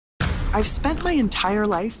I've spent my entire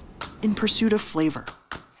life in pursuit of flavor.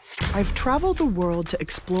 I've traveled the world to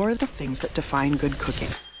explore the things that define good cooking.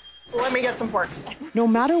 Let me get some forks. No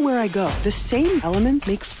matter where I go, the same elements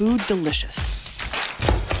make food delicious.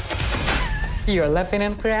 You're laughing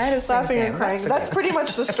and crying. Laughing and crying. That's pretty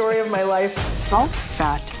much the story of my life. Salt,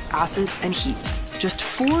 fat, acid, and heat. Just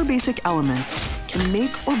 4 basic elements can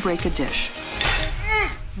make or break a dish.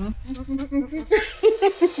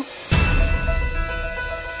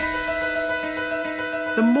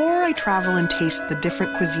 The more I travel and taste the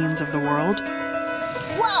different cuisines of the world,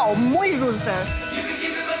 Wow, muy dulces.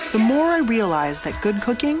 the more I realize that good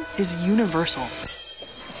cooking is universal.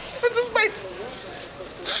 This is my...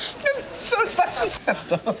 It's so spicy.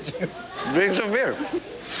 Don't you? Drink some beer.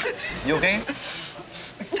 You okay?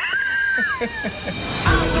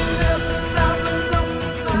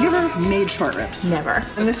 Have you ever made short ribs? Never.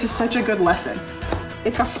 And this is such a good lesson.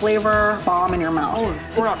 It's a flavor bomb in your mouth.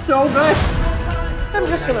 Oh, it's so good. I'm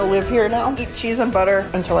just gonna live here now, eat cheese and butter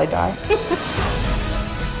until I die.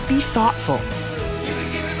 Be thoughtful.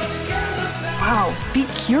 Wow, be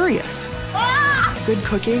curious. Good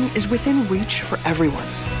cooking is within reach for everyone.